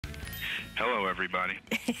Hello, everybody.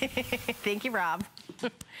 Thank you, Rob.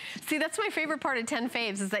 See, that's my favorite part of 10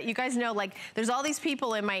 Faves is that you guys know, like, there's all these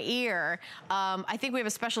people in my ear. I think we have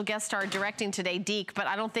a special guest star directing today, Deke, but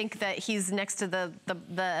I don't think that he's next to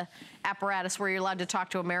the apparatus where you're allowed to talk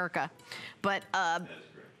to America. But,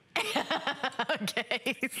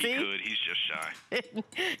 okay, see? He could, he's just shy.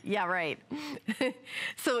 Yeah, right.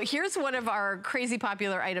 So here's one of our crazy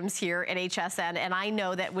popular items here at HSN, and I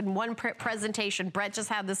know that when one presentation, Brett just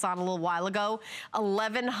had this on a little while ago,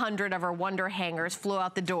 1,100 of our Wonder hangers flew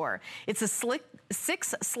out the door. It's a slick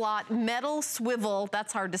 6-slot metal swivel,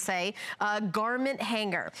 that's hard to say, garment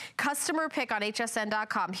hanger. Customer pick on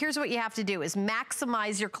hsn.com. Here's what you have to do is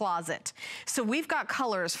maximize your closet. So we've got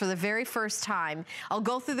colors for the very first time. I'll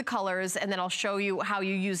go through the colors and then I'll show you how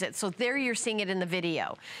you use it. So there you're seeing it in the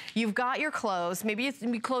video. You've got your clothes. Maybe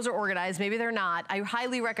your clothes are organized, maybe they're not. I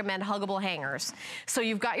highly recommend huggable hangers. So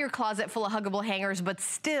you've got your closet full of huggable hangers, but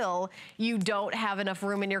still you don't have enough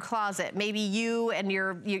room in your closet. Maybe you and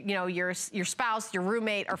your spouse, your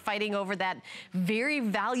roommate are fighting over that very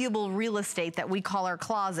valuable real estate that we call our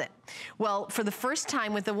closet. Well, for the first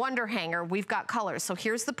time with the Wonder hanger, we've got colors. So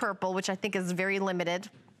here's the purple, which I think is very limited.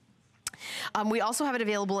 We also have it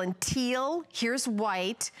available in teal. Here's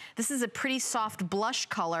white. This is a pretty soft blush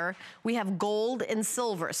color. We have gold and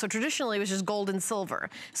silver. So traditionally it was just gold and silver.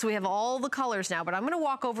 So we have all the colors now, but I'm gonna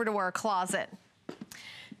walk over to our closet.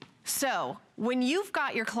 So when you've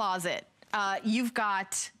got your closet, you've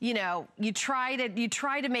got, you try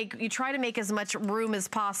to make as much room as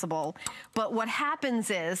possible. But what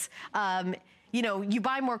happens is, you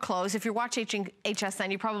buy more clothes. If you're watching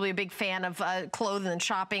HSN, you're probably a big fan of clothing and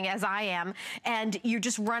shopping, as I am, and you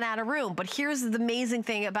just run out of room. But here's the amazing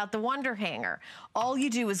thing about the Wonder hanger. All you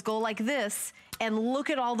do is go like this and look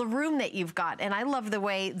at all the room that you've got. And I love the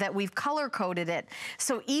way that we've color-coded it.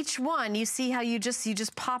 So each one, you see how you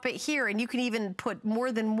just pop it here, and you can even put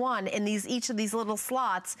more than one in each of these little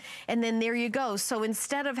slots, and then there you go. So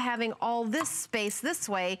instead of having all this space this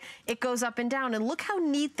way, it goes up and down, and look how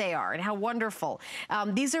neat they are and how wonderful.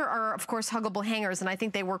 These are, of course, huggable hangers, and I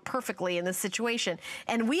think they work perfectly in this situation.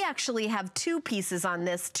 And we actually have two pieces on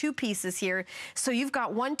this, two pieces here. So you've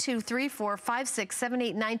got 1, 2, 3, 4, 5, 6, 7,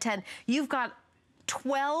 8, 9, 10. You've got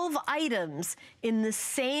 12 items in the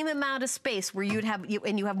same amount of space where you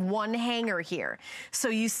have one hanger here. So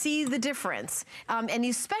you see the difference. And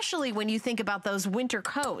especially when you think about those winter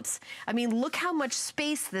coats. I mean, look how much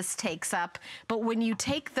space this takes up. But when you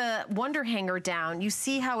take the Wonder hanger down, you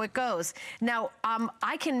see how it goes. Now,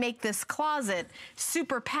 I can make this closet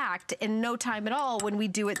super packed in no time at all when we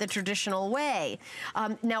do it the traditional way.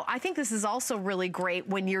 Now, I think this is also really great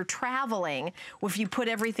when you're traveling. If you put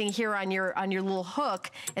everything here on your little hook,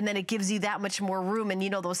 and then it gives you that much more room, and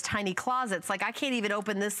those tiny closets. Like, I can't even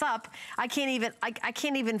open this up. I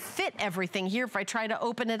can't even fit everything here if I try to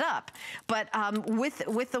open it up. But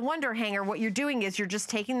with the Wonder hanger, what you're doing is you're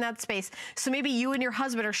just taking that space. So maybe you and your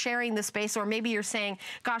husband are sharing the space, or maybe you're saying,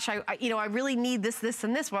 gosh, I really need this, this,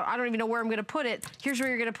 and this, but I don't even know where I'm gonna put it. Here's where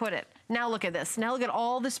you're gonna put it. Now look at this. Now look at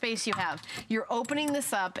all the space you have. You're opening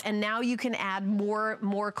this up, and now you can add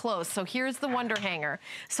more clothes. So here's the Wonder hanger.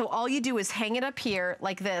 So all you do is hang it up here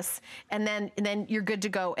like this, and then you're good to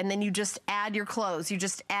go. And then you just add your clothes. You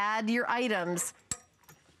just add your items.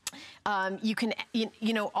 You can,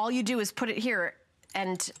 all you do is put it here,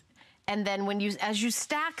 and then as you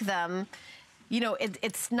stack them,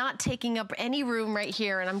 it's not taking up any room right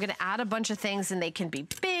here, and I'm gonna add a bunch of things, and they can be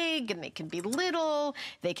big, and they can be little,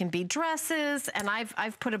 they can be dresses, and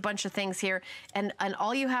I've put a bunch of things here, and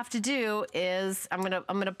all you have to do is, I'm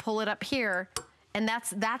gonna pull it up here, and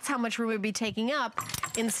that's how much room it would be taking up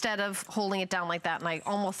instead of holding it down like that, and I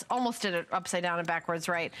almost did it upside down and backwards,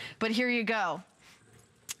 right? But here you go.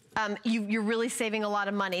 You're really saving a lot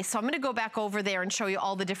of money. So I'm gonna go back over there and show you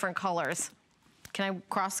all the different colors. Can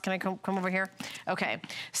I come over here? Okay,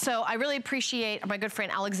 so I really appreciate my good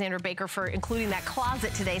friend Alexander Baker for including that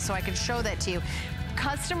closet today so I could show that to you.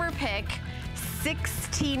 Customer pick,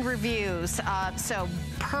 16 reviews. So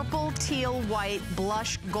purple, teal, white,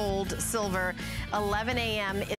 blush, gold, silver, 11 a.m.